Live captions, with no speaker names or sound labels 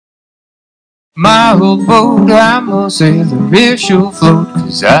My old boat, I'm a sailor, it she'll float,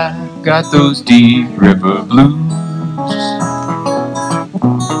 'cause I got those deep river blues.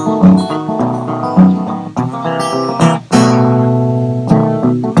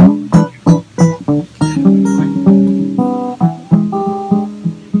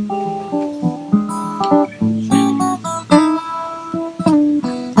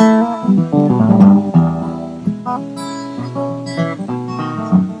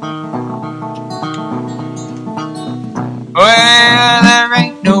 Well, there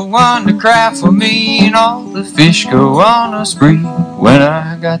ain't no one to cry for me, and all the fish go on a spree when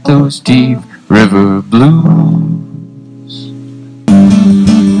I got those deep river blues.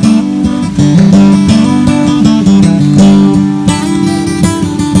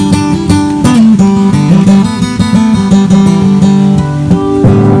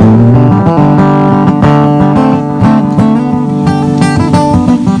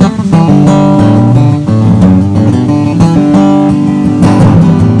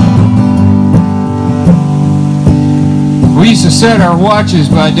 We used to set our watches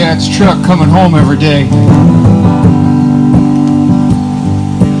by Dad's truck coming home every day.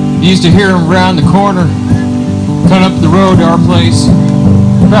 You used to hear him around the corner, coming up the road to our place,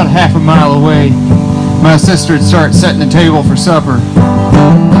 about half a mile away. My sister would start setting the table for supper.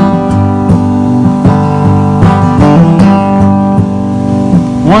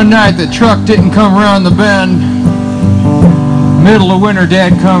 One night the truck didn't come around the bend. Middle of winter,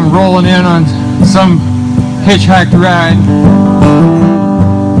 Dad come rolling in on some hitchhiked ride.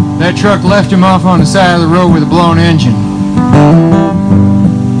 That truck left him off on the side of the road with a blown engine.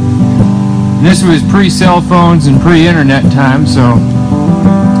 And this was pre-cell phones and pre-internet time, so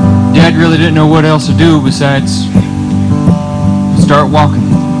Dad really didn't know what else to do besides start walking.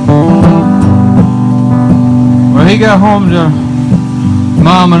 Well, he got home to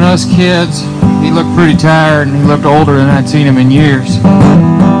Mom and us kids. He looked pretty tired and he looked older than I'd seen him in years.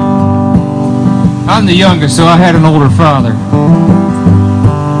 I'm the youngest, so I had an older father.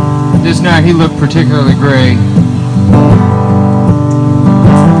 This night he looked particularly gray.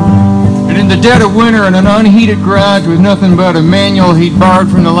 And in the dead of winter in an unheated garage with nothing but a manual he'd borrowed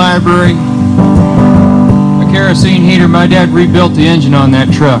from the library, a kerosene heater, my dad rebuilt the engine on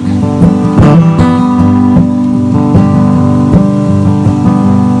that truck.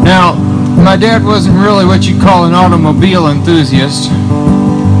 Now, my dad wasn't really what you'd call an automobile enthusiast.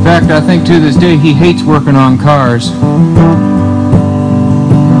 In fact, I think to this day he hates working on cars.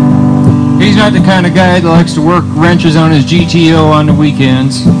 He's not the kind of guy that likes to work wrenches on his GTO on the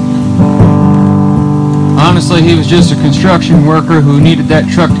weekends. Honestly, he was just a construction worker who needed that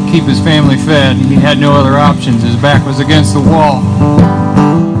truck to keep his family fed. He had no other options. His back was against the wall.